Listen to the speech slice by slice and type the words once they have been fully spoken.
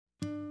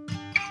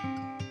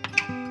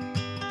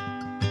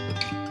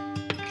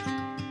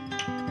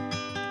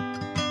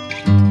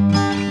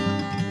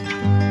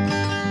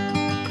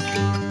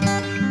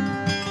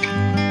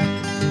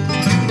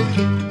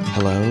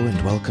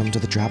welcome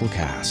to the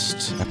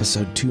Drabblecast,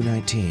 episode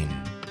 219.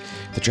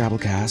 The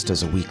Drabblecast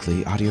is a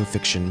weekly audio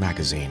fiction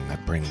magazine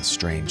that brings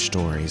strange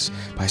stories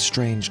by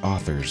strange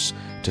authors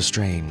to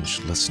strange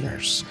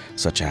listeners,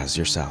 such as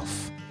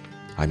yourself.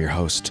 I'm your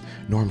host,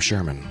 Norm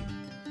Sherman.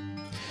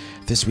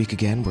 This week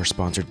again, we're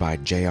sponsored by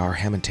J.R.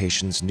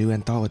 Hamontation's new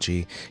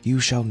anthology,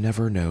 You Shall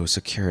Never Know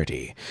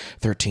Security,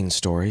 13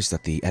 stories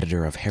that the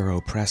editor of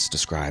Harrow Press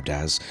described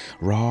as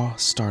raw,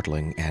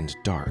 startling, and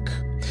dark.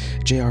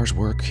 J.R.'s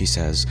work, he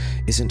says,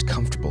 isn't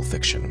comfortable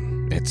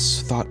fiction.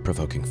 It's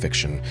thought-provoking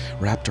fiction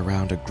wrapped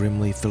around a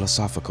grimly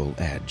philosophical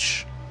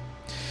edge.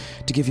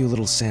 To give you a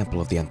little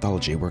sample of the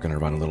anthology, we're going to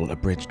run a little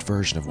abridged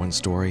version of one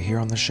story here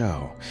on the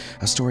show,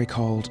 a story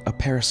called A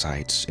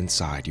Parasite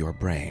Inside Your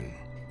Brain.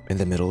 In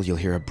the middle, you'll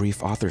hear a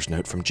brief author's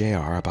note from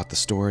JR about the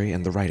story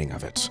and the writing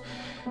of it.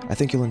 I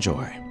think you'll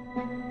enjoy.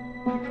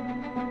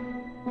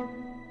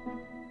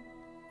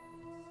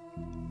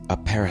 A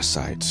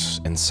Parasite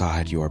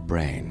Inside Your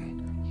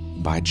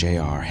Brain by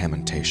J.R.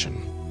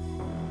 Hamontation.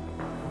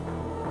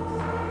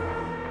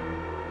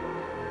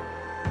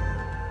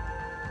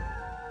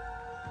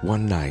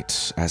 One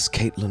night, as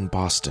Caitlin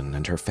Boston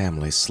and her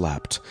family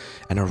slept,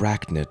 an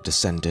arachnid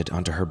descended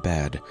onto her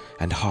bed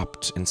and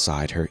hopped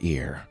inside her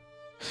ear.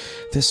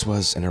 This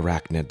was an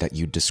arachnid that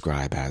you'd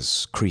describe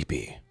as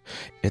creepy.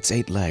 Its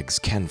 8 legs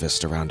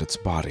canvassed around its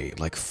body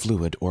like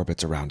fluid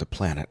orbits around a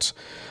planet,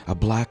 a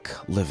black,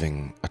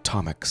 living,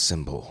 atomic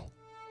symbol.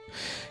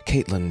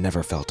 Caitlin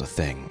never felt a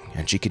thing,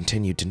 and she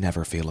continued to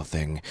never feel a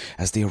thing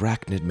as the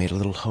arachnid made a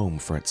little home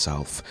for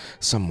itself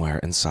somewhere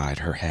inside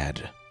her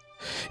head.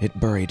 It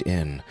burrowed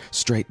in,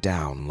 straight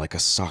down like a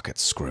socket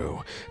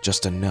screw,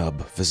 just a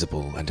nub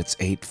visible and its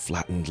 8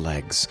 flattened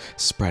legs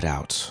spread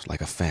out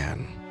like a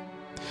fan.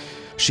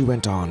 She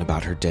went on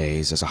about her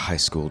days as a high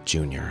school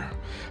junior.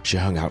 She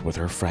hung out with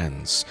her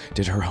friends,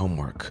 did her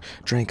homework,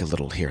 drank a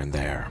little here and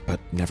there, but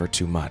never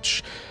too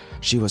much.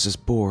 She was as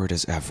bored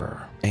as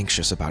ever,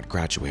 anxious about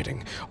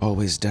graduating,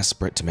 always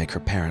desperate to make her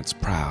parents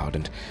proud,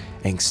 and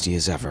angsty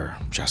as ever,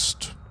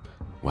 just,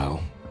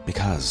 well,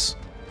 because.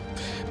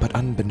 But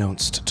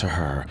unbeknownst to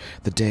her,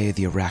 the day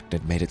the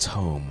arachnid made its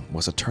home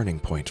was a turning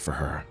point for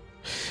her.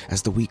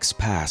 As the weeks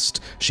passed,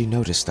 she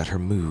noticed that her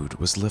mood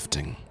was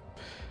lifting.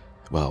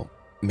 Well,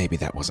 maybe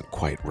that wasn't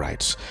quite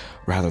right.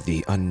 Rather,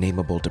 the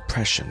unnameable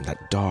depression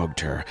that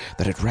dogged her,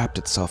 that had wrapped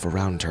itself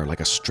around her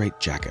like a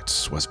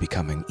straitjacket, was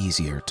becoming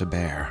easier to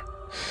bear.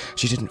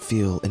 She didn't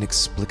feel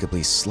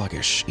inexplicably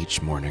sluggish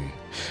each morning.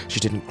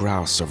 She didn't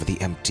grouse over the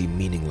empty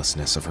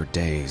meaninglessness of her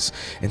days.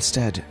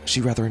 Instead,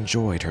 she rather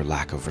enjoyed her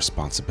lack of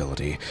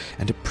responsibility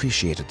and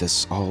appreciated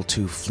this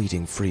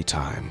all-too-fleeting free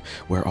time,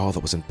 where all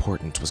that was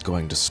important was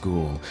going to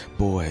school,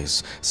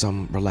 boys,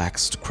 some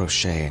relaxed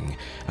crocheting,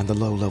 and the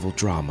low-level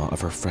drama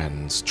of her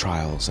friends'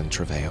 trials and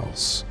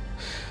travails.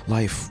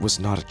 Life was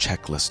not a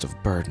checklist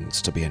of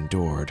burdens to be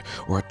endured,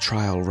 or a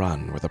trial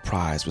run where the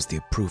prize was the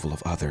approval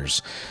of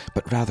others,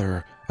 but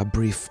rather a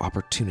brief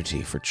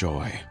opportunity for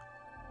joy.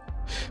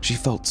 She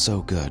felt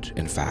so good,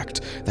 in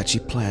fact, that she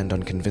planned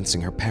on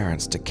convincing her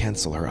parents to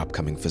cancel her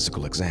upcoming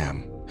physical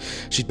exam.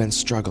 She'd been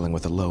struggling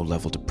with a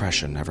low-level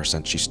depression ever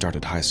since she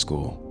started high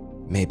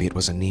school. Maybe it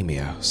was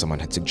anemia, someone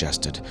had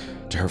suggested.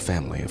 To her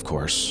family, of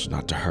course,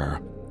 not to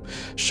her.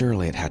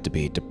 Surely it had to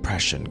be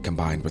depression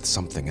combined with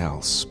something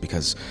else,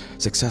 because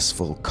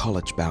successful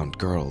college-bound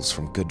girls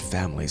from good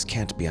families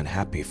can't be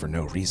unhappy for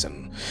no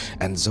reason.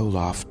 And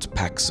Zoloft,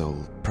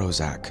 Paxil,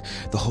 Prozac,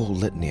 the whole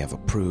litany of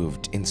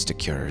approved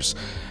insta-cures,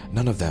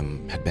 none of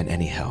them had been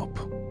any help.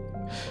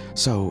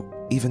 So,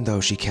 even though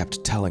she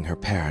kept telling her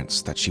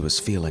parents that she was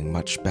feeling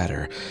much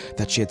better,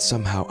 that she had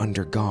somehow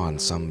undergone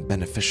some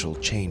beneficial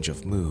change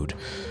of mood,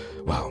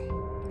 well,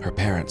 her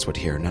parents would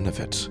hear none of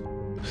it.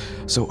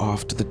 So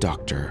off to the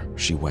doctor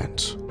she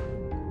went.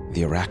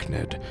 The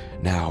arachnid,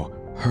 now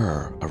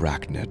her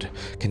arachnid,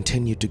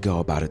 continued to go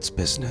about its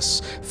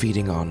business,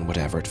 feeding on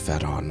whatever it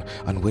fed on,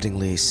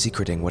 unwittingly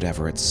secreting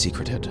whatever it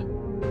secreted.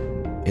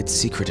 It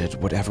secreted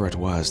whatever it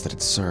was that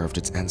had served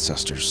its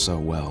ancestors so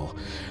well,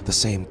 the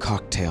same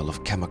cocktail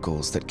of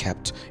chemicals that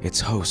kept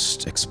its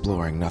host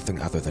exploring nothing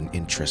other than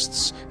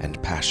interests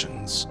and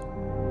passions.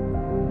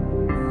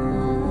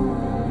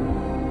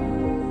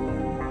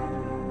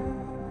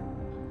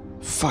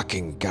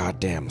 Fucking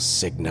goddamn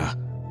Cigna,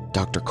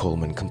 Dr.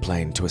 Coleman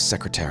complained to his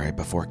secretary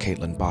before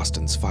Caitlin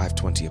Boston's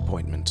 5:20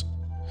 appointment.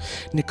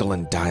 Nickel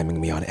and diming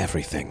me on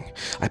everything.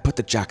 I put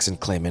the Jackson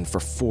claim in for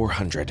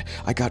 $400.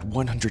 I got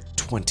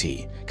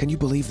 $120. Can you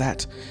believe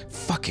that?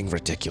 Fucking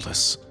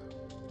ridiculous.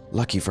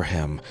 Lucky for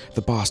him,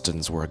 the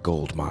Bostons were a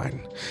gold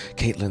mine.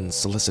 Caitlin's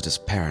solicitous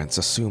parents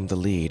assumed the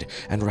lead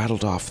and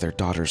rattled off their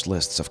daughter's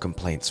lists of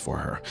complaints for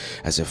her,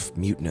 as if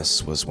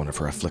muteness was one of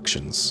her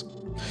afflictions.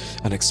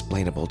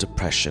 Unexplainable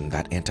depression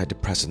that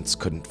antidepressants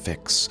couldn't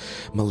fix,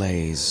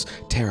 malaise,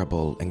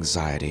 terrible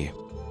anxiety.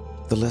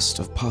 The list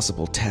of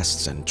possible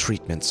tests and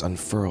treatments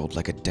unfurled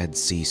like a Dead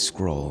Sea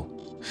Scroll.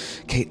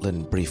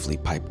 Caitlin briefly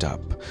piped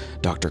up.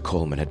 Dr.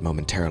 Coleman had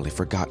momentarily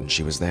forgotten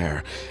she was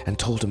there and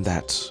told him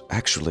that,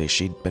 actually,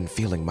 she'd been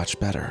feeling much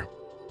better.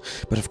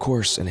 But of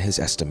course, in his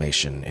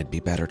estimation, it'd be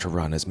better to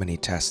run as many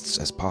tests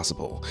as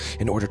possible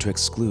in order to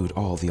exclude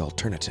all the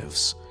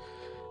alternatives.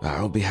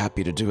 "I'll be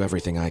happy to do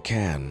everything I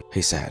can,"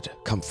 he said,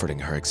 comforting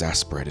her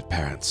exasperated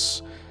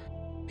parents.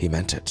 He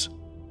meant it.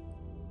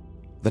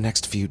 The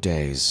next few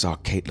days saw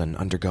Caitlin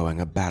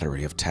undergoing a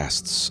battery of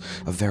tests,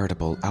 a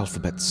veritable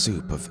alphabet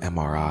soup of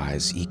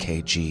MRIs,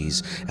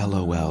 EKGs,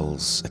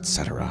 LOLs,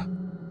 etc.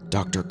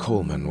 Dr.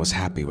 Coleman was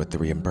happy with the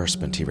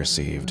reimbursement he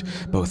received,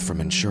 both from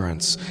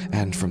insurance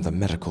and from the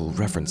medical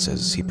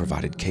references he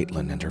provided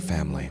Caitlin and her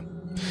family.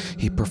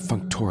 He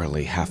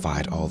perfunctorily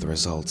half-eyed all the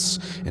results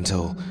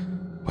until...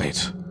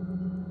 Wait,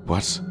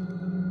 what?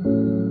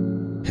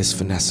 His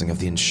finessing of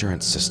the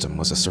insurance system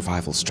was a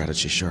survival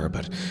strategy, sure,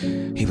 but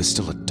he was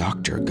still a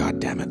doctor,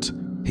 goddammit.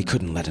 He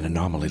couldn't let an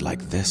anomaly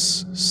like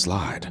this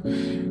slide.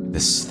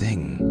 This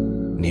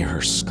thing near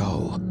her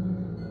skull.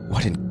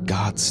 What in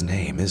God's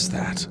name is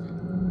that?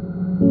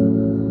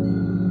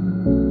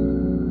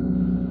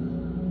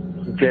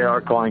 JR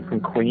calling from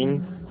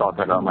Queens,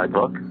 talking about my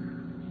book.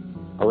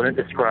 I wouldn't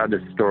describe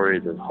the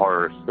stories as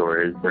horror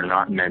stories. They're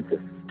not meant to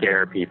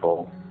scare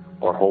people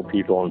or hold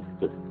people in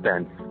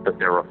suspense, but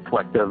they're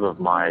reflective of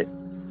my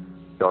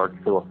dark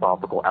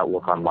philosophical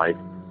outlook on life.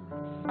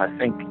 I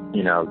think,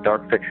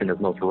 dark fiction is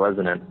most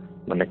resonant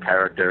when the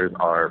characters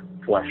are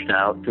fleshed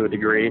out to a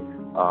degree,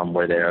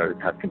 where they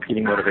have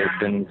competing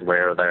motivations,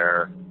 where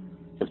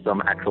there's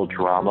some actual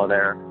drama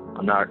there.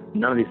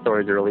 None of these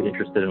stories are really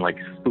interested in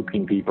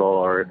spooking people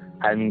or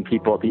having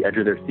people at the edge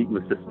of their seat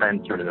with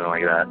suspense or anything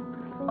like that.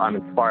 I'm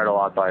inspired a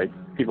lot by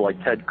people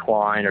like Ted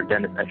Klein or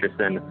Dennis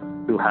Etchison,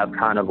 who have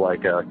kind of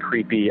a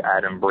creepy,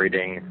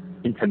 adumbrating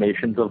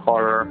intimations of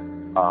horror,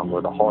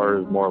 where the horror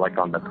is more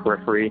on the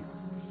periphery.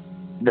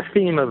 The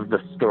theme of the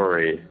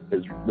story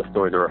is the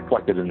stories are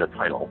reflected in the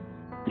title.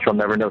 You shall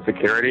never know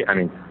security.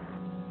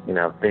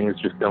 Things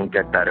just don't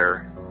get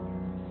better.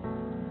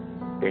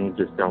 Things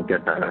just don't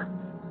get better.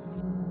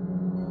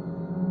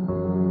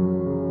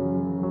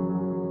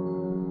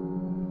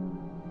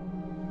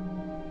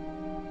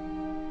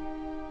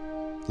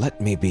 Let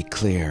me be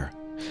clear.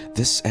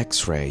 This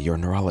X-ray your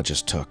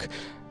neurologist took,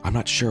 I'm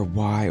not sure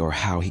why or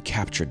how he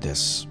captured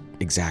this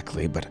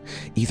exactly, but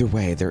either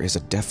way there is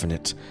a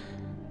definite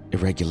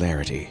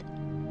irregularity.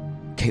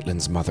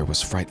 Caitlin's mother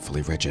was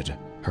frightfully rigid.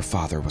 Her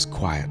father was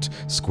quiet,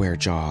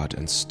 square-jawed,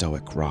 and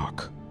stoic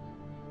rock.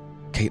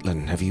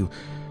 Caitlin, have you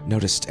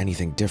noticed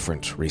anything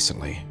different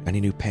recently? Any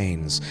new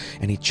pains?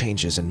 Any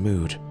changes in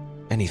mood?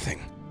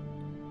 Anything?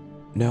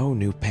 No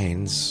new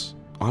pains.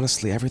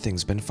 Honestly,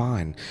 everything's been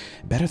fine.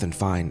 Better than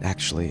fine,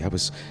 actually. I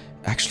was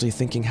actually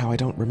thinking how I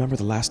don't remember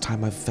the last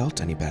time I've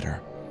felt any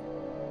better.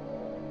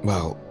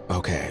 Well,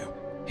 okay,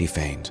 he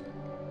feigned.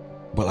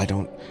 Well, I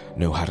don't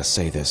know how to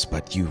say this,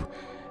 but you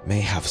may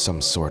have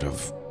some sort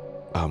of,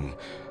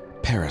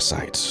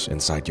 parasite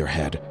inside your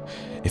head.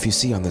 If you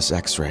see on this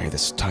X-ray,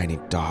 this tiny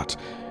dot,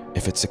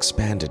 if it's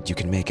expanded, you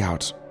can make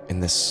out, in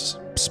this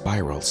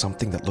spiral,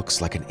 something that looks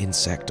like an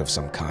insect of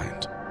some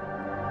kind.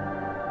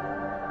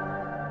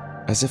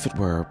 As if it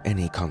were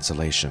any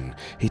consolation,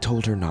 he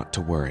told her not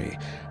to worry,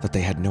 that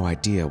they had no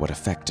idea what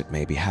effect it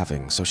may be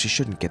having, so she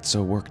shouldn't get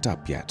so worked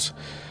up yet.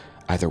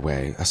 Either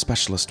way, a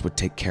specialist would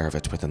take care of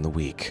it within the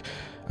week,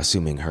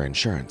 assuming her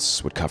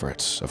insurance would cover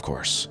it, of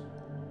course.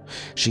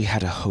 She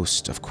had a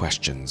host of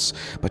questions,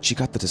 but she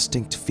got the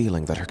distinct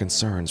feeling that her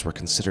concerns were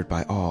considered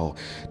by all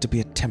to be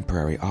a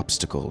temporary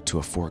obstacle to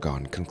a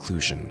foregone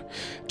conclusion,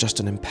 just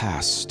an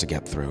impasse to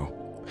get through.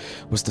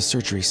 Was the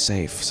surgery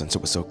safe since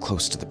it was so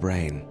close to the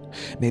brain?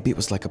 Maybe it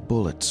was like a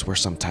bullet where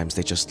sometimes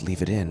they just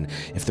leave it in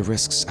if the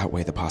risks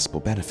outweigh the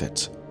possible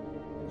benefit.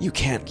 "You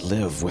can't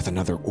live with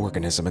another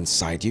organism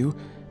inside you,"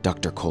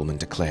 Dr. Coleman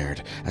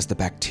declared as the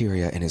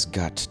bacteria in his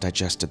gut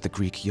digested the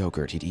Greek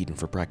yogurt he'd eaten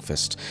for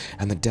breakfast,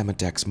 and the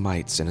Demodex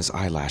mites in his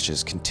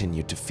eyelashes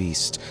continued to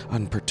feast,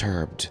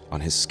 unperturbed,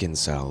 on his skin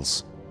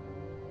cells.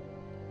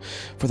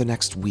 For the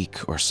next week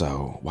or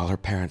so, while her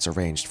parents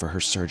arranged for her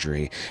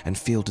surgery and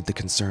fielded the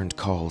concerned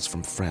calls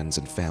from friends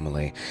and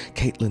family,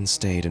 Caitlin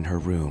stayed in her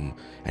room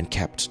and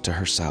kept to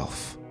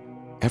herself.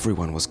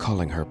 Everyone was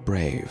calling her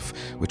brave,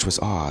 which was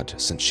odd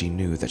since she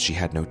knew that she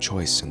had no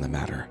choice in the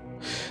matter.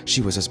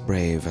 She was as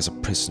brave as a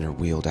prisoner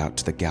wheeled out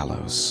to the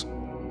gallows.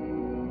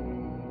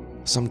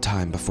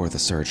 Sometime before the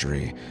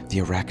surgery, the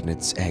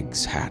arachnid's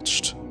eggs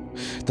hatched.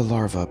 The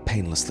larvae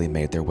painlessly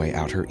made their way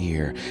out her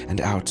ear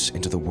and out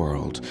into the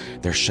world,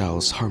 their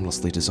shells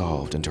harmlessly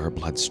dissolved into her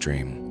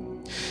bloodstream.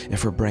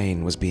 If her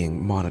brain was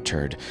being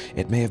monitored,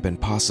 it may have been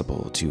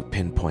possible to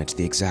pinpoint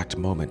the exact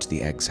moment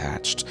the eggs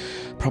hatched,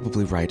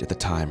 probably right at the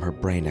time her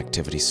brain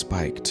activity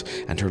spiked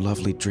and her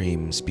lovely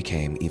dreams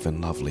became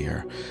even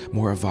lovelier,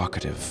 more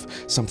evocative,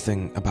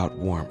 something about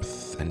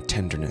warmth and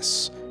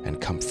tenderness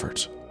and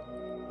comfort.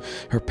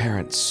 Her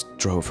parents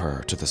drove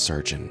her to the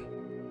surgeon.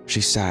 She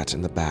sat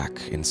in the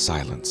back in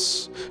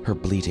silence, her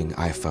bleeding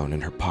iPhone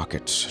in her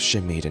pocket,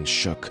 shimmied and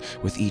shook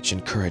with each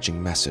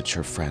encouraging message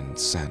her friend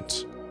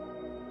sent.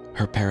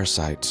 Her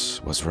parasite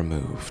was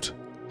removed.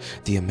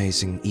 The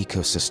amazing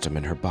ecosystem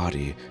in her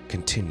body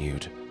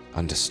continued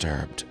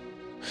undisturbed.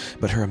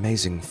 But her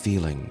amazing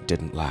feeling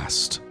didn't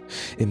last.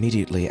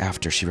 Immediately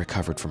after she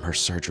recovered from her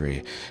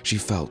surgery, she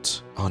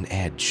felt on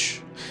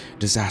edge.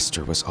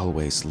 Disaster was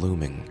always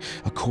looming.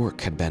 A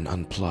cork had been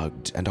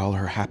unplugged, and all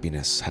her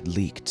happiness had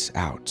leaked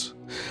out.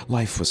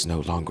 Life was no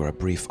longer a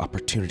brief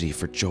opportunity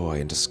for joy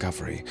and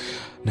discovery.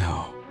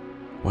 No.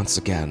 Once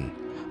again,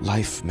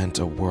 life meant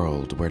a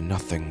world where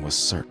nothing was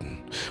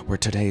certain, where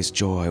today's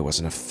joy was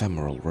an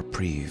ephemeral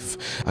reprieve,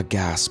 a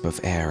gasp of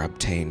air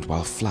obtained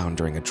while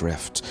floundering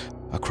adrift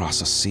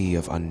across a sea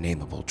of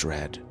unnameable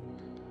dread.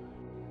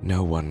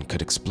 No one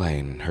could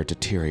explain her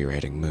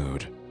deteriorating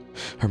mood.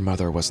 Her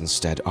mother was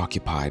instead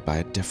occupied by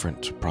a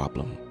different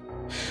problem.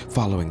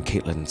 Following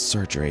Caitlin's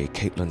surgery,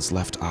 Caitlin's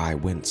left eye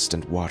winced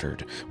and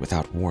watered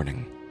without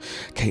warning.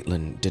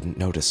 Caitlin didn't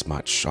notice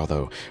much,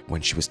 although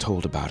when she was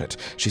told about it,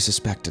 she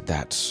suspected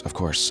that, of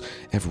course,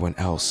 everyone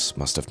else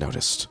must have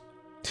noticed.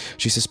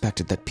 She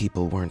suspected that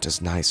people weren't as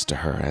nice to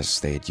her as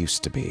they had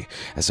used to be,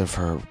 as if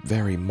her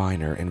very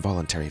minor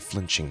involuntary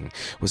flinching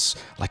was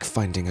like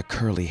finding a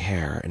curly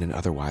hair in an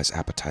otherwise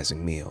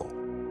appetizing meal.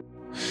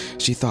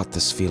 She thought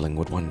this feeling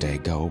would one day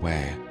go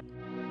away.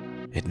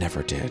 It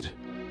never did.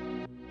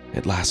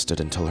 It lasted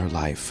until her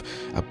life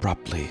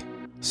abruptly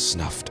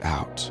snuffed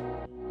out.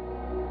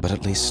 But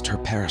at least her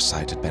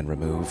parasite had been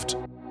removed.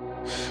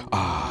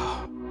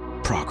 Ah,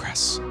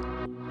 progress.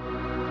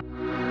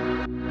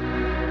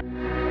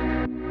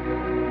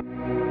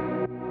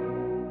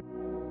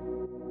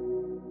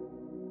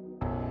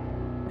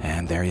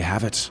 And there you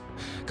have it.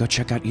 Go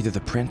check out either the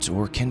print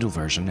or Kindle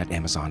version at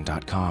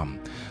Amazon.com.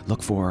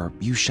 Look for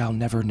You Shall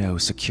Never Know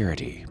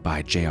Security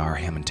by J.R.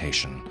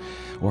 Hamontation,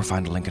 or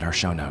find a link in our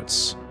show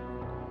notes.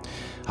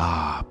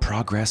 Ah,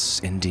 progress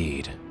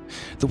indeed.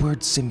 The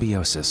word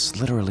symbiosis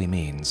literally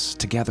means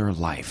together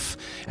life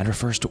and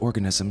refers to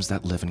organisms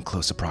that live in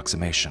close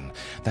approximation,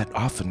 that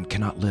often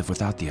cannot live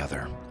without the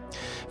other.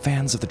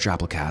 Fans of the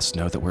Drabblecast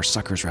know that we're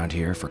suckers around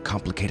here for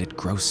complicated,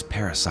 gross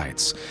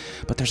parasites,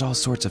 but there's all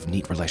sorts of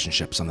neat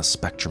relationships on the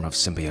spectrum of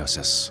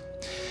symbiosis.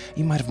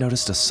 You might have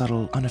noticed a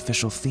subtle,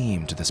 unofficial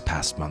theme to this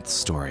past month's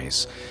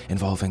stories,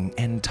 involving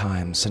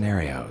end-time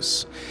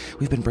scenarios.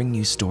 We've been bringing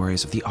you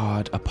stories of the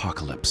odd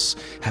apocalypse,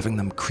 having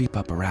them creep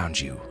up around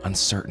you,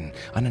 uncertain,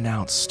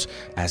 unannounced,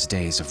 as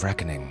days of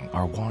reckoning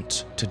are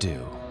wont to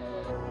do.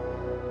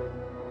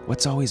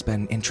 What's always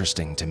been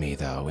interesting to me,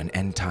 though, in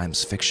end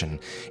times fiction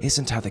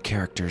isn't how the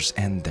characters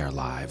end their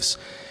lives,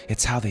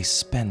 it's how they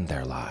spend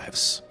their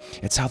lives.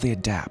 It's how they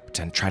adapt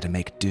and try to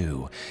make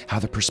do, how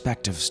the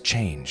perspectives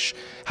change,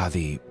 how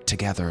the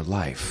together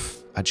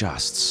life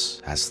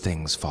adjusts as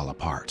things fall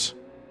apart.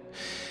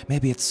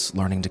 Maybe it's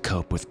learning to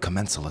cope with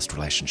commensalist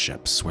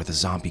relationships where the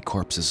zombie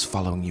corpses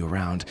following you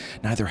around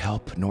neither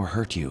help nor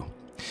hurt you.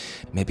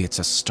 Maybe it's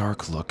a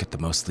stark look at the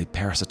mostly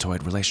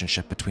parasitoid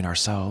relationship between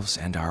ourselves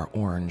and our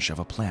orange of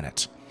a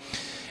planet.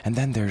 And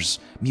then there's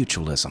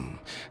mutualism,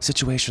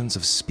 situations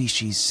of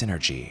species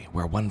synergy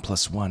where 1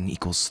 + 1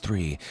 =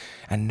 3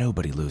 and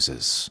nobody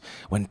loses,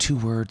 when two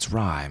words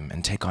rhyme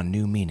and take on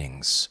new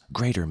meanings,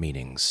 greater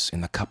meanings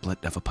in the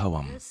couplet of a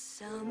poem.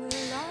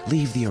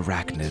 Leave the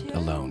arachnid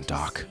alone,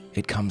 Doc.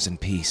 It comes in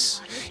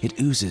peace.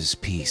 It oozes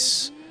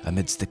peace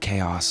amidst the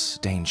chaos,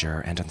 danger,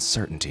 and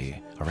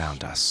uncertainty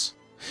around us.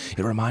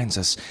 It reminds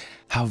us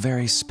how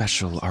very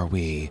special are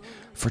we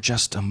for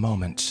just a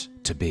moment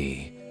to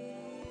be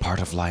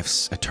part of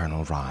life's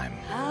eternal rhyme.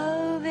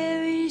 How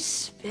very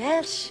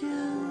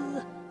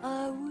special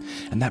are we.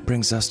 And that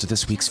brings us to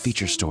this week's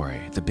feature story,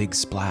 The Big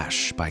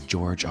Splash by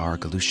George R.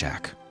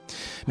 Galushak.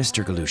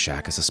 Mr.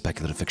 Galushak is a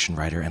speculative fiction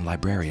writer and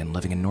librarian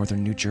living in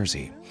northern New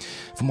Jersey.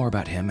 For more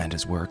about him and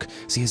his work,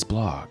 see his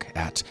blog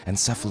at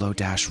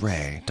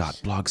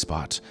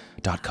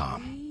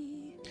encephalo-ray.blogspot.com.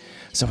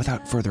 So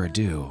without further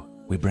ado,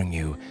 we bring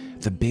you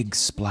The Big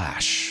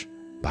Splash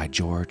by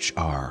George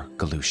R.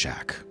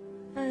 Galushak.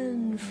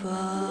 And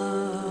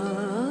Father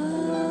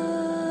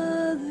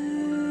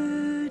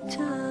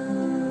Time.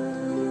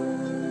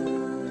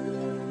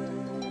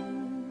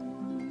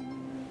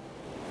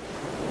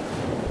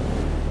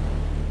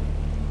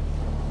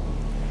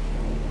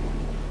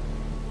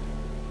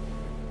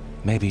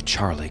 Maybe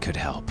Charlie could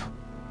help.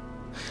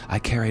 I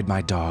carried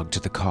my dog to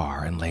the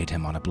car and laid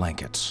him on a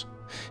blanket.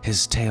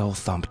 His tail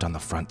thumped on the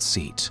front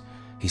seat.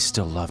 He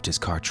still loved his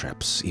car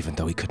trips, even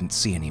though he couldn't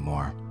see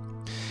anymore.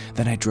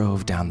 Then I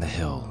drove down the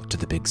hill to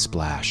the Big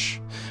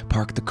Splash,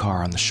 parked the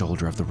car on the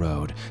shoulder of the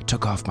road,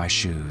 took off my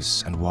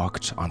shoes, and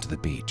walked onto the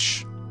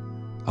beach.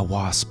 A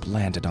wasp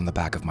landed on the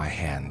back of my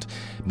hand,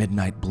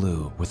 midnight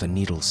blue with a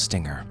needle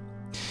stinger.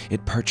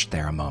 It perched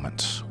there a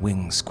moment,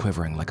 wings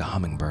quivering like a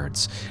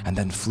hummingbird's, and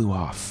then flew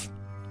off.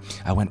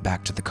 I went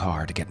back to the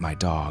car to get my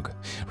dog,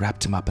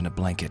 wrapped him up in a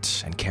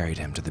blanket, and carried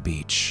him to the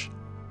beach.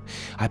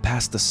 I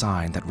passed the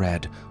sign that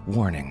read,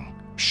 "Warning,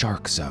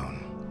 Shark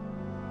Zone."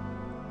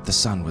 The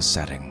sun was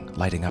setting,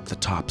 lighting up the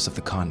tops of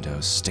the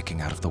condos sticking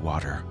out of the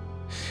water.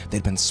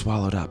 They'd been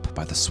swallowed up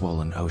by the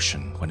swollen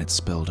ocean when it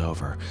spilled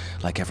over,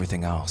 like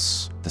everything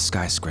else. The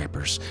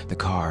skyscrapers, the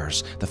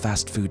cars, the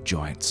fast food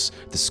joints,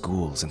 the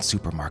schools and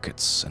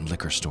supermarkets and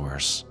liquor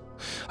stores.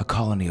 A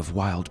colony of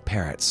wild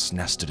parrots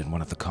nested in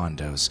one of the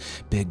condos,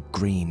 big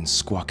green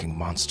squawking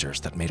monsters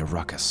that made a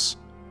ruckus.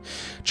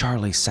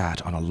 Charlie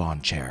sat on a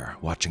lawn chair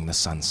watching the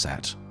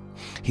sunset.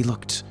 He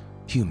looked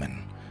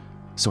human,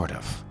 sort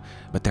of,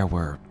 but there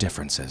were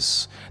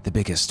differences, the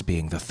biggest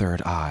being the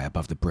third eye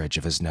above the bridge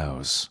of his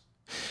nose.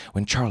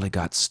 When Charlie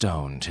got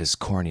stoned, his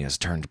corneas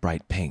turned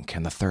bright pink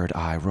and the third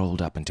eye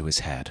rolled up into his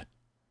head.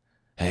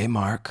 "Hey,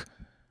 Mark."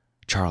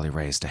 Charlie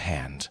raised a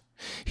hand.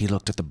 He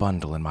looked at the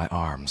bundle in my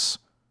arms.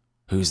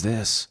 "Who's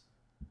this?"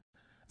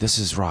 "This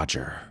is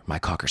Roger, my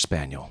Cocker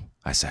Spaniel,"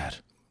 I said.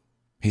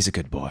 "He's a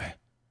good boy."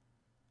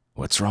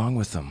 "What's wrong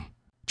with him?"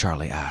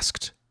 Charlie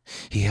asked.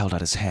 He held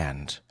out his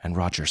hand, and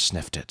Roger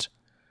sniffed it.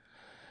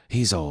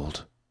 "He's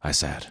old," I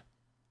said.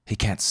 "He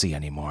can't see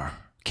anymore,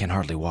 can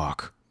hardly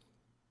walk."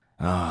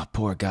 "Ah,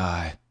 poor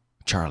guy."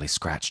 Charlie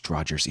scratched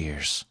Roger's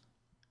ears.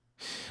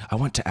 "I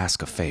want to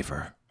ask a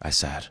favor," I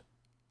said.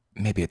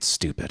 "Maybe it's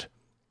stupid."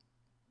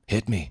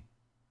 "Hit me."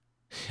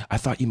 "I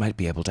thought you might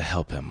be able to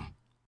help him."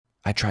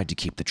 I tried to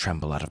keep the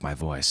tremble out of my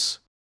voice.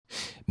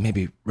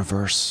 "Maybe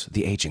reverse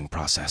the aging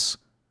process."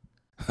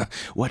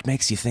 "What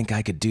makes you think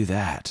I could do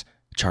that?"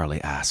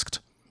 Charlie asked.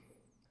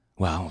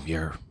 "Well,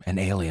 you're an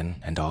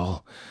alien and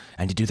all,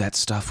 and you do that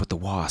stuff with the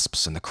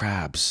wasps and the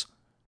crabs.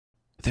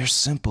 They're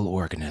simple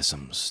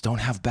organisms, don't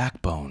have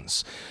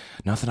backbones.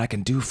 Nothing I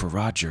can do for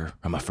Roger,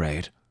 I'm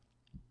afraid."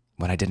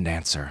 When I didn't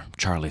answer,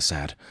 Charlie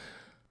said,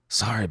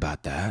 "Sorry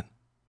about that."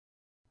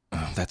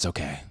 That's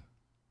okay."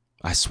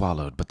 I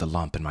swallowed, but the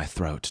lump in my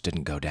throat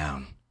didn't go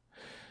down.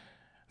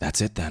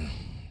 "That's it then.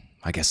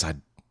 I guess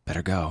I'd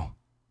better go."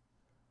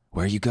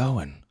 "Where are you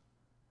going?"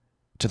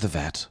 "To the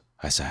vet,"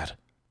 I said.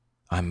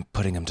 "I'm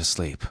putting him to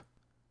sleep."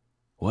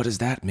 "What does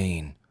that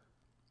mean?"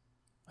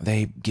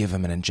 "They give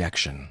him an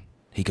injection.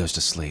 He goes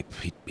to sleep.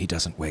 He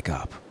doesn't wake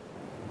up."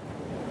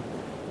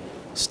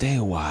 "Stay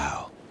a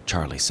while,"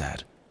 Charlie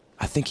said.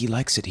 "I think he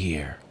likes it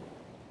here."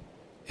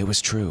 It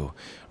was true.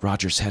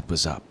 Roger's head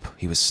was up.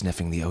 He was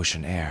sniffing the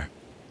ocean air.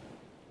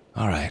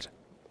 "All right."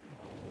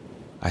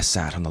 I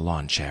sat on the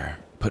lawn chair,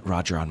 put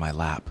Roger on my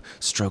lap,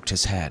 stroked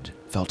his head,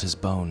 felt his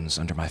bones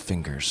under my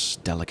fingers,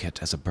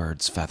 delicate as a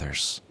bird's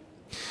feathers.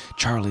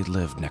 Charlie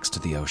lived next to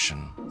the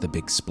ocean, the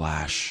big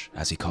splash,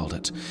 as he called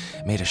it,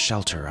 made a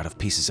shelter out of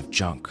pieces of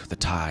junk the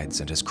tides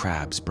and his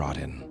crabs brought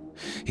in.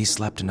 He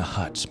slept in a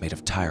hut made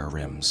of tire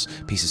rims,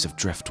 pieces of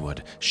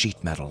driftwood,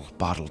 sheet metal,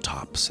 bottle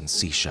tops, and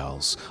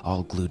seashells,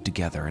 all glued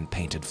together and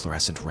painted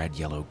fluorescent red,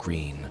 yellow,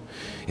 green.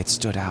 It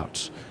stood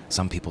out.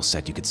 Some people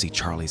said you could see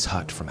Charlie's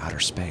hut from outer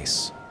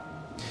space.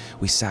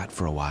 We sat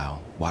for a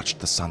while, watched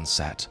the sun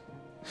set.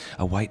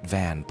 A white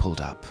van pulled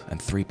up, and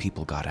 3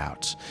 people got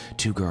out,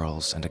 2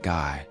 girls and a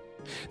guy.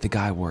 The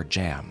guy wore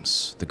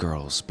jams, the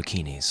girls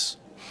bikinis.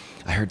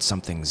 I heard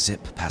something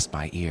zip past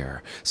my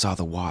ear, saw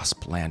the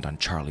wasp land on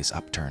Charlie's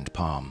upturned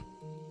palm.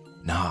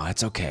 "Nah,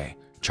 it's okay,"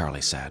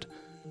 Charlie said.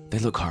 "They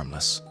look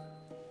harmless."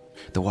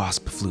 The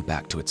wasp flew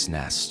back to its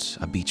nest,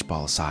 a beach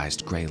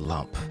ball-sized gray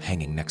lump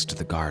hanging next to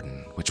the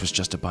garden, which was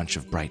just a bunch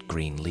of bright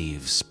green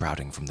leaves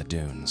sprouting from the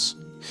dunes.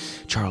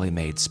 Charlie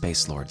made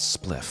Space Lord's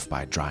spliff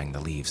by drying the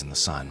leaves in the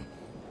sun.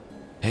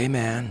 "Hey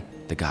man,"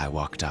 the guy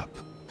walked up.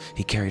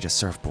 He carried a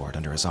surfboard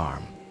under his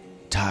arm.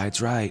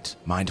 "Tide's right.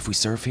 Mind if we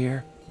surf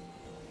here?"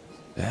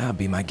 "Yeah,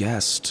 be my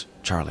guest,"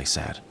 Charlie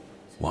said.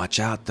 "Watch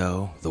out,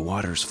 though. The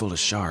water's full of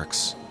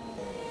sharks."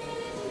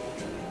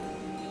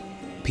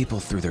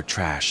 People threw their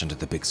trash into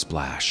the big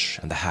splash,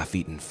 and the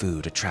half-eaten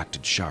food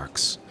attracted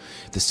sharks.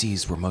 The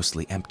seas were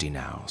mostly empty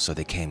now, so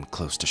they came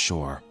close to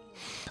shore.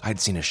 I'd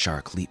seen a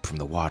shark leap from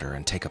the water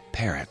and take a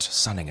parrot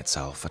sunning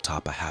itself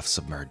atop a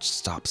half-submerged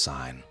stop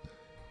sign.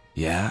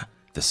 "Yeah?"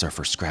 The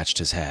surfer scratched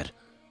his head.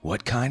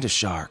 "What kind of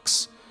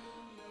sharks?"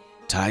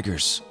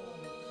 "Tigers."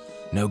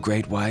 "No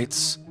great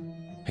whites?"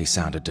 He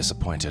sounded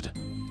disappointed.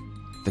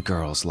 The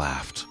girls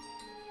laughed.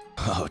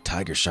 "Oh,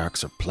 tiger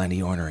sharks are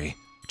plenty ornery,"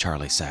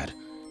 Charlie said.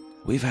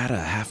 "We've had a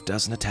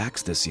half-dozen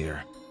attacks this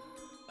year."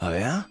 "Oh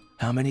yeah?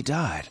 How many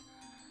died?"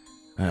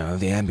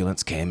 The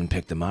ambulance came and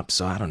picked them up,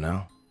 so I don't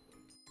know."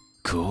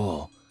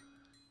 "Cool."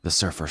 The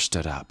surfer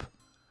stood up.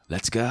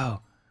 "Let's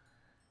go."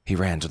 He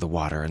ran to the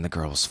water and the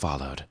girls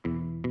followed.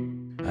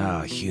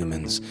 "Oh,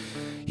 humans,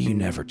 you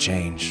never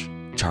change,"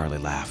 Charlie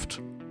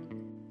laughed.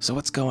 "So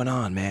what's going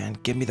on, man?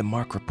 Give me the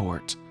Mark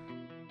report."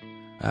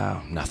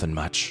 "Oh, nothing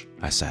much,"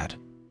 I said.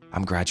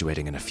 "I'm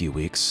graduating in a few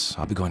weeks.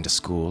 I'll be going to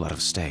school out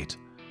of state."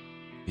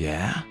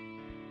 "Yeah?"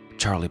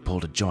 Charlie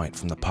pulled a joint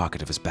from the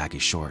pocket of his baggy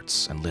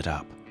shorts and lit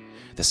up.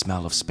 The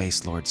smell of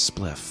Space Lord's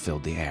spliff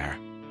filled the air.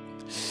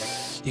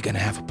 "You gonna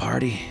have a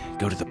party?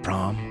 Go to the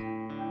prom?"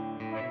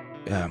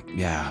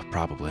 Yeah,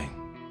 probably.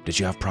 Did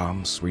you have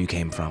proms where you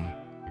came from?"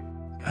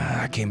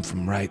 "I came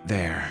from right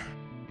there."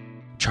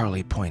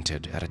 Charlie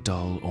pointed at a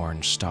dull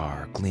orange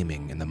star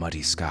gleaming in the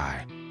muddy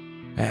sky.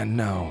 "And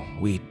no,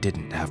 we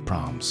didn't have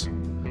proms."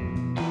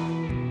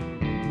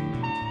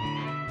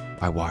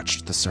 I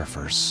watched the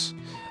surfers.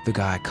 The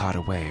guy caught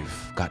a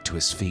wave, got to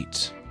his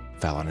feet,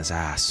 fell on his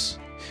ass.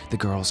 The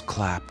girls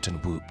clapped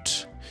and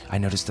whooped. I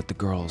noticed that the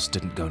girls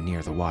didn't go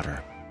near the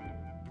water.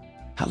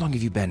 How long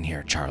have you been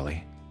here,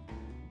 Charlie?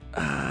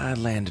 I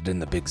landed in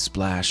the Big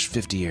Splash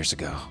 50 years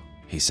ago,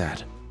 he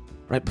said,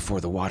 right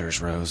before the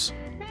waters rose.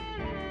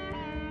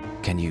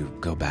 Can you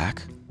go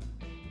back?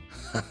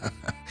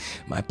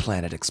 My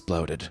planet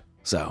exploded,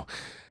 so...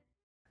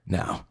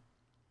 Now.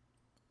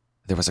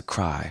 There was a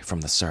cry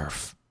from the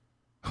surf.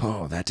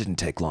 Oh, that didn't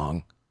take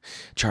long.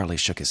 Charlie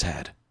shook his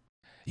head.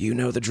 You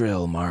know the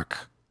drill,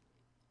 Mark.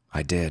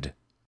 I did.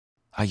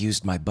 I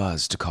used my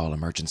buzz to call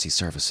emergency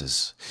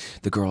services.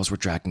 The girls were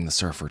dragging the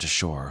surfer to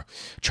shore.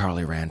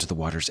 Charlie ran to the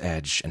water's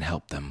edge and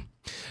helped them.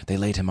 They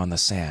laid him on the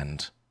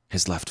sand.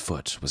 His left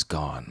foot was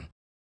gone.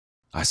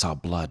 I saw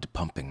blood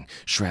pumping,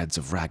 shreds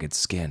of ragged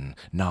skin,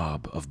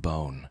 knob of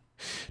bone.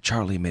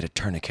 Charlie made a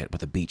tourniquet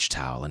with a beach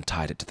towel and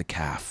tied it to the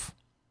calf.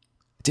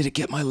 Did it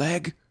get my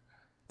leg?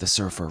 The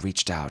surfer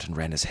reached out and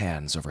ran his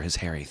hands over his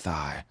hairy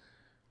thigh.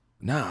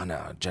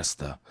 No, just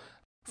the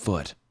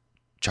foot,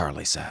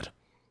 Charlie said.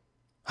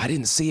 I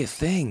didn't see a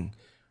thing.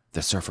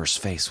 The surfer's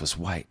face was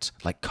white,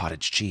 like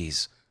cottage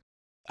cheese.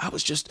 I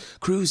was just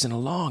cruising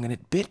along and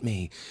it bit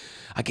me.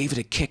 I gave it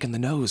a kick in the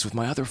nose with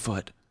my other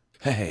foot.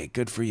 Hey,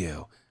 good for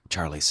you,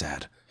 Charlie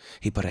said.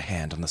 He put a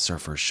hand on the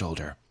surfer's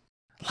shoulder.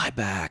 Lie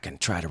back and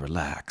try to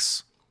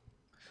relax.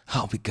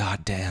 I'll be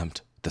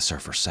goddamned, the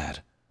surfer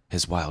said.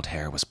 His wild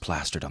hair was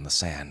plastered on the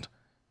sand.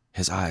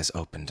 His eyes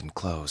opened and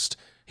closed.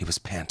 He was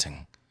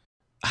panting.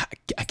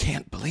 I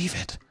can't believe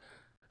it.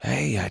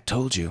 Hey, I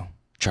told you,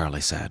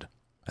 Charlie said.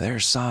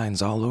 There's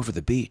signs all over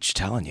the beach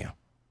telling you.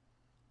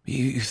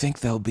 You think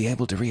they'll be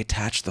able to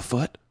reattach the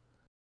foot?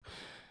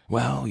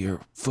 Well,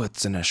 your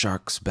foot's in a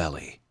shark's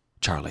belly,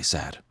 Charlie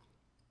said.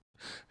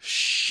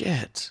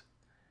 Shit.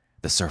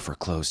 The surfer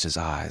closed his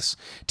eyes.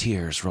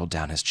 Tears rolled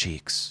down his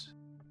cheeks.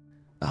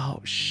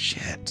 Oh,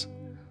 shit.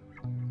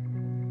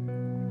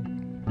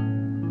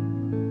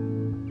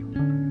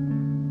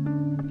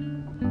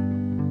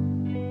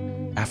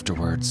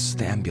 Afterwards,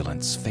 the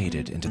ambulance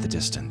faded into the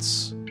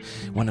distance.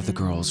 One of the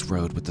girls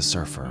rode with the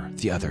surfer,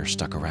 the other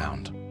stuck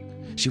around.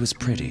 She was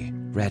pretty,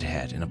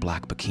 redhead in a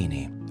black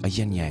bikini, a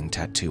yin-yang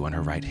tattoo on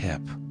her right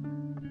hip.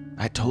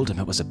 I told him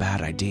it was a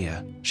bad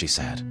idea, she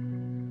said.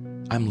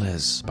 I'm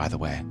Liz, by the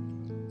way.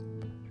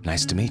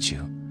 Nice to meet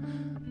you.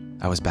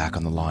 I was back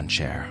on the lawn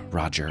chair,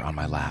 Roger on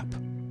my lap.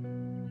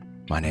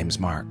 My name's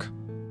Mark.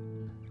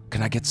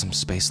 Can I get some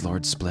Space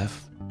Lord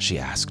spliff? She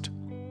asked.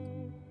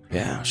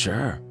 Yeah,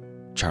 sure,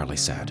 Charlie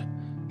said.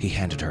 He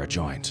handed her a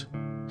joint.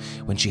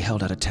 When she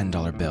held out a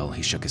 $10 bill,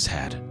 he shook his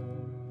head.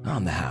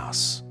 On the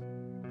house.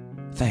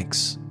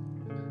 Thanks.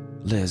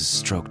 Liz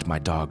stroked my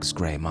dog's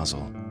gray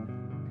muzzle.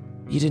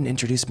 You didn't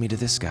introduce me to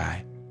this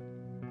guy.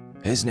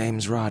 His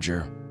name's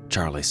Roger,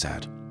 Charlie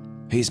said.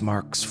 He's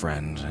Mark's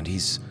friend, and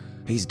he's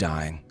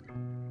dying.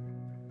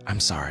 I'm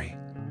sorry,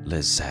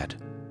 Liz said.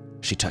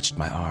 She touched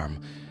my arm.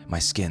 My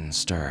skin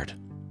stirred.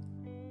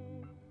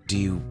 Do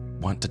you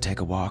want to take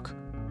a walk?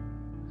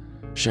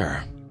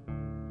 Sure.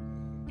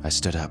 I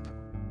stood up.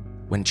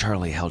 When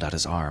Charlie held out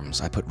his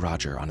arms, I put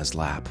Roger on his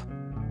lap.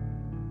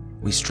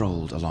 We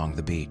strolled along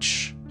the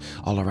beach.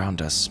 All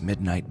around us,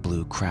 midnight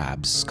blue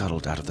crabs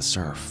scuttled out of the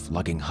surf,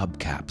 lugging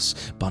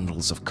hubcaps,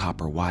 bundles of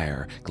copper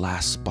wire,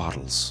 glass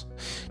bottles.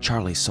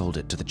 Charlie sold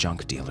it to the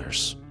junk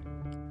dealers.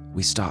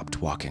 We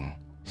stopped walking.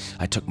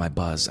 I took my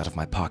buzz out of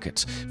my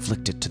pocket,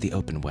 flicked it to the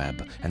open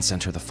web, and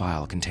sent her the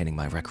file containing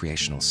my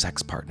recreational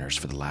sex partners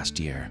for the last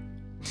year.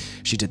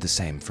 She did the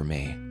same for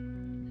me.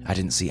 I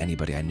didn't see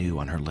anybody I knew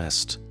on her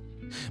list.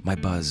 My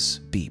buzz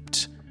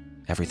beeped.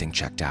 Everything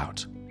checked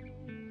out.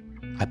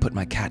 I put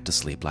my cat to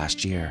sleep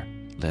last year,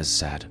 Liz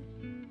said.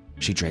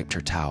 She draped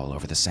her towel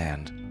over the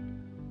sand.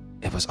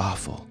 It was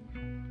awful.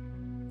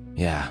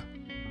 Yeah.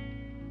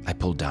 I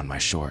pulled down my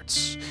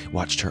shorts,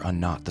 watched her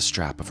unknot the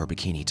strap of her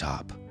bikini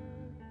top.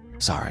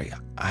 Sorry,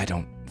 I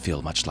don't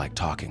feel much like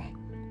talking.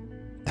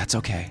 That's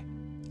okay,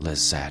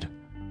 Liz said.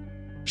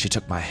 She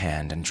took my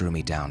hand and drew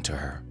me down to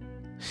her.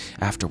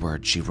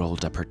 Afterward, she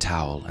rolled up her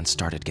towel and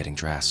started getting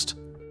dressed.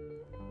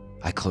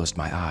 I closed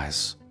my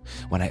eyes.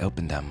 When I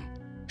opened them,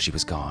 she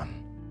was gone.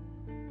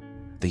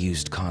 The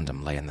used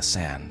condom lay in the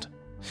sand.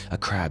 A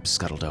crab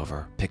scuttled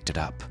over, picked it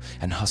up,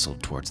 and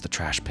hustled towards the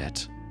trash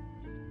pit.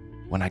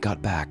 When I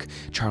got back,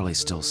 Charlie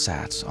still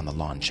sat on the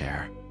lawn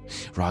chair.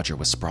 Roger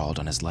was sprawled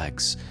on his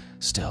legs,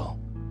 still,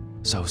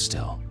 so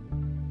still.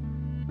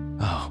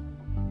 Oh,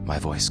 my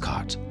voice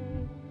caught.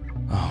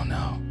 Oh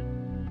no.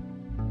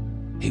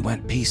 He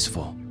went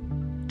peaceful,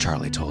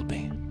 Charlie told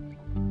me.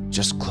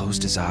 Just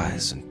closed his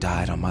eyes and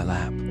died on my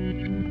lap.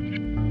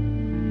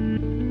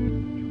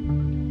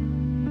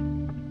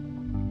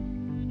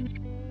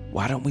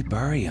 Why don't we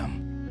bury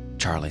him?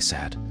 Charlie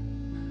said.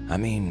 I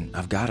mean,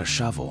 I've got a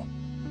shovel.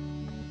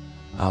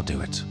 I'll do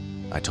it,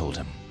 I told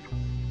him.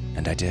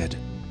 And I did.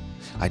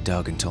 I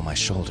dug until my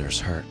shoulders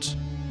hurt.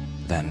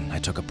 Then I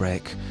took a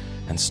break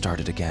and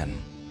started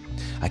again.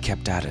 I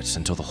kept at it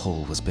until the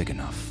hole was big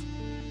enough.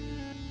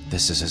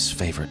 This is his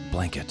favorite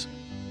blanket.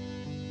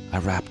 I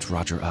wrapped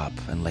Roger up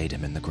and laid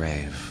him in the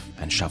grave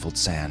and shoveled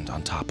sand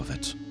on top of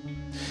it.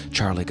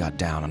 Charlie got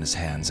down on his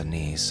hands and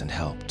knees and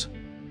helped.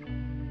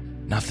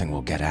 Nothing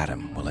will get at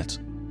him, will it?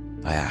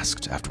 I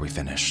asked after we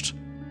finished.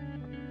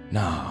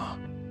 No,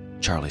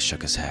 Charlie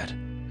shook his head.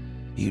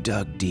 You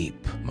dug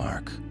deep,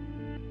 Mark.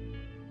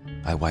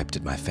 I wiped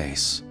at my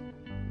face.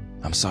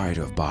 I'm sorry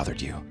to have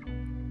bothered you.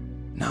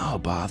 No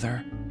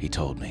bother, he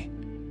told me.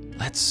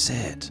 Let's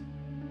sit.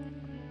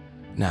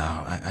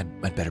 No,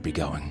 I'd better be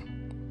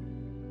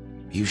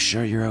going. You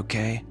sure you're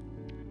okay?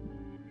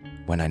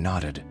 When I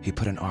nodded, he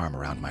put an arm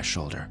around my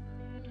shoulder.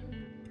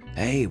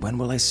 Hey, when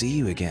will I see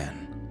you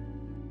again?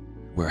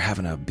 We're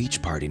having a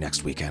beach party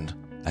next weekend,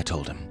 I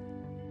told him.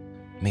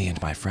 Me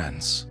and my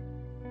friends.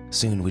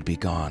 Soon we'd be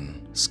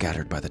gone,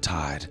 scattered by the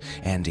tide,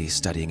 Andy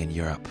studying in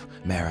Europe,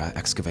 Mara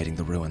excavating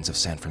the ruins of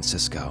San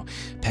Francisco,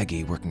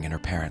 Peggy working in her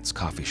parents'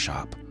 coffee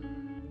shop.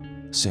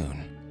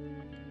 Soon,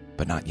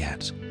 but not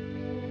yet.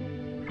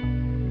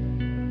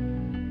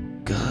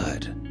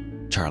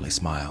 Good, Charlie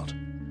smiled.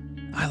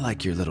 I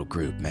like your little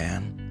group,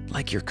 man.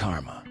 Like your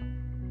karma.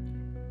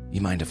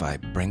 You mind if I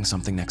bring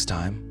something next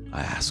time?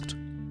 I asked.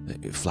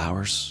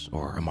 Flowers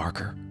or a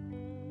marker?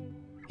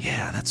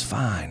 Yeah, that's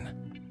fine.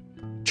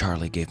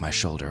 Charlie gave my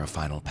shoulder a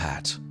final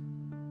pat.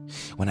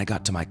 When I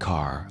got to my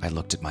car, I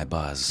looked at my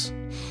buzz.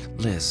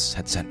 Liz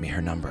had sent me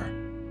her number.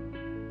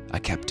 I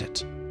kept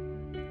it.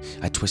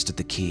 I twisted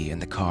the key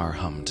and the car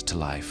hummed to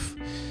life,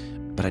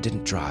 but I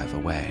didn't drive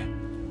away.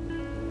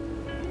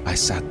 I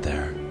sat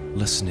there,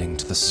 listening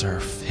to the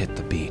surf hit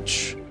the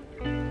beach,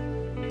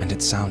 and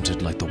it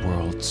sounded like the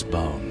world's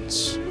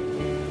bones,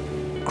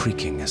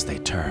 creaking as they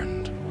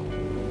turned,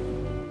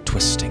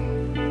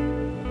 twisting,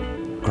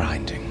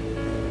 grinding.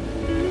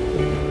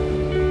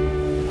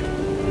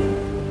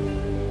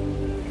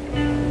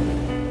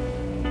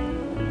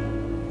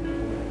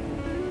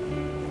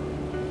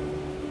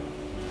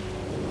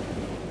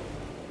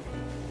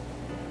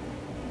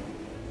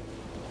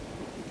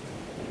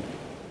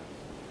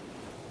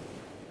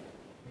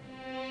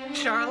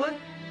 Charlotte,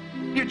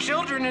 your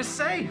children are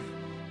safe.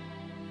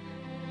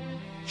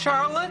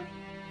 Charlotte?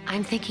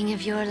 I'm thinking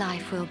of your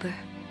life, Wilbur.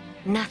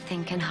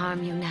 Nothing can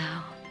harm you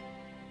now.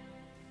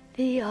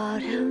 The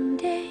autumn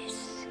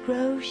days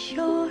grow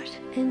short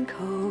and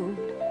cold.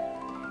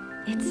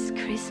 It's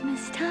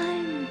Christmas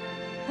time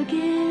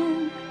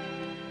again.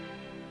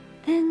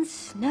 Then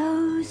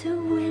snows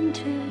of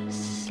winter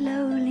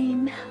slowly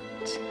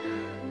melt.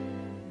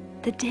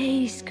 The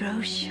days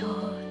grow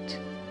short,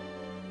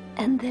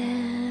 and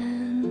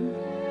then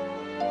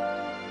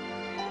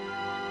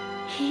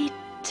he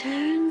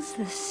turns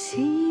the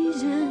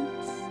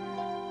seasons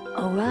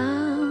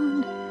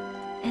around,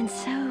 and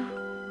so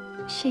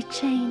she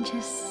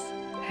changes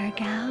her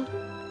gown.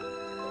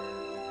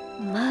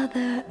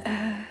 Mother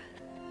Earth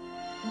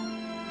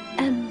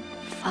and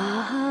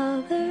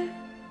Father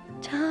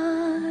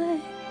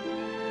Time,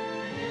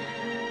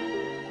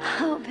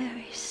 how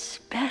very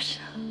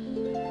special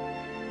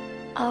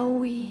are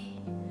we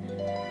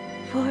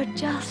for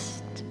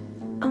just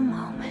a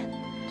moment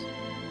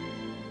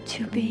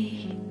to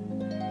be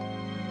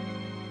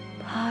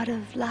part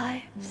of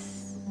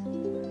life's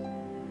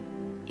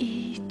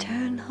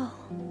eternal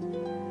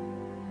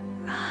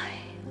ride.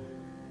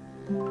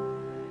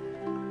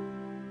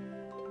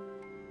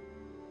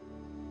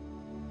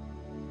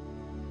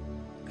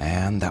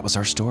 And that was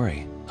our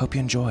story. Hope you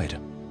enjoyed.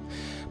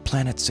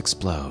 Planets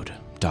explode,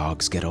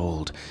 dogs get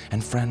old,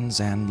 and friends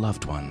and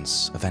loved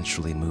ones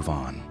eventually move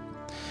on.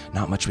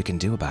 Not much we can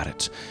do about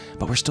it,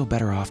 but we're still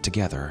better off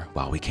together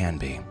while we can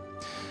be.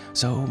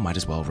 So might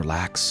as well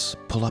relax,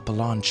 pull up a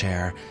lawn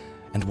chair,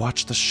 and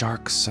watch the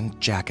sharks and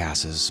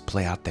jackasses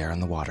play out there in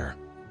the water.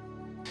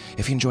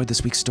 If you enjoyed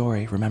this week's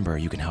story, remember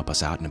you can help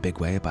us out in a big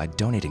way by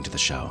donating to the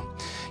show.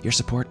 Your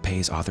support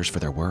pays authors for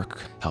their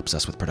work, helps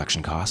us with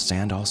production costs,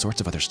 and all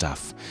sorts of other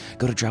stuff.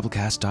 Go to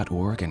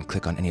Drabblecast.org and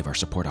click on any of our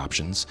support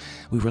options.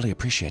 We really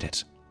appreciate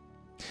it.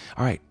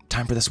 All right,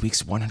 time for this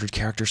week's 100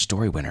 character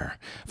story winner.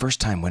 First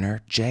time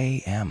winner,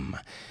 J.M.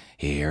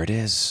 Here it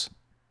is.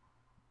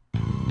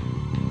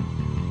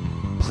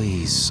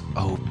 Please,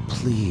 oh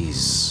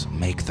please,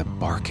 make the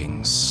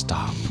barking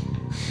stop.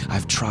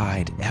 I've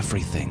tried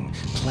everything,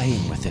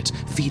 playing with it,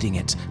 feeding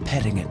it,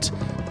 petting it,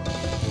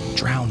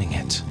 drowning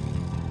it.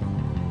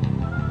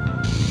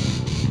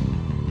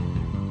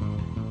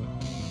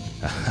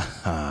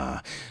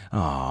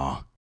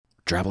 Aw.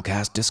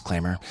 Drabblecast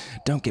disclaimer.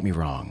 Don't get me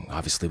wrong,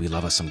 obviously we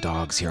love us some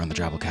dogs here on the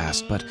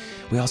Drabblecast, but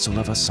we also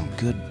love us some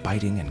good,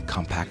 biting, and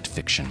compact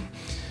fiction.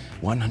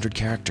 100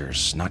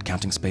 characters, not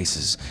counting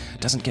spaces.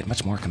 Doesn't get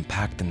much more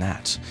compact than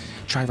that.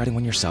 Try writing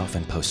one yourself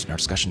and post in our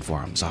discussion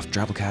forums off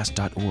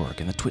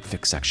Drabblecast.org in the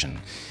Twitfic section.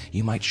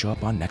 You might show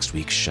up on next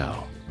week's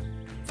show.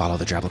 Follow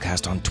the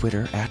Drabblecast on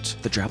Twitter at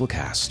the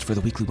Drabblecast for the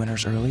weekly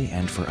winners early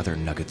and for other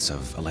nuggets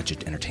of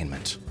alleged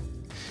entertainment.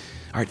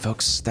 All right,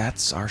 folks,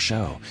 that's our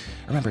show.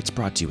 Remember, it's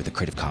brought to you with a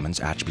Creative Commons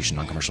Attribution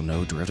Non-Commercial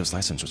No Derivatives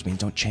License, which means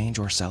don't change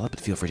or sell it, but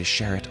feel free to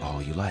share it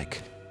all you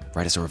like.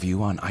 Write us a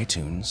review on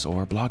iTunes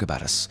or blog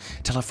about us.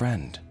 Tell a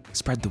friend.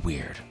 Spread the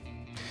weird.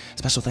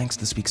 Special thanks to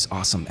this week's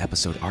awesome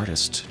episode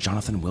artist,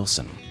 Jonathan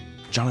Wilson.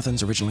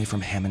 Jonathan's originally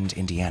from Hammond,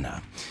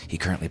 Indiana. He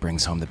currently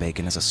brings home the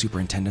bacon as a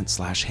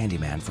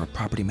superintendent/handyman for a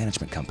property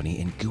management company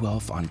in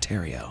Guelph,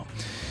 Ontario.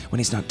 When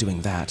he's not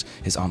doing that,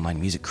 his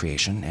online music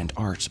creation and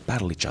art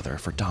battle each other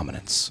for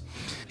dominance.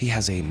 He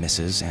has a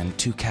missus and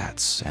 2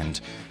 cats, and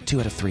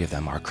 2 out of 3 of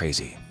them are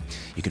crazy.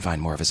 You can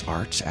find more of his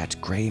art at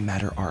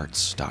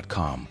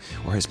graymatterarts.com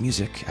or his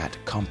music at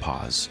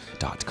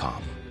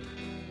compause.com.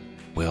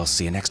 We'll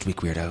see you next week,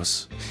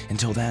 weirdos.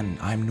 Until then,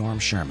 I'm Norm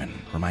Sherman,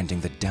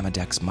 reminding the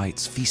Demodex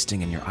mites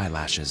feasting in your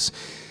eyelashes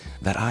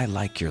that I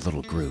like your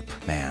little group,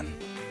 man.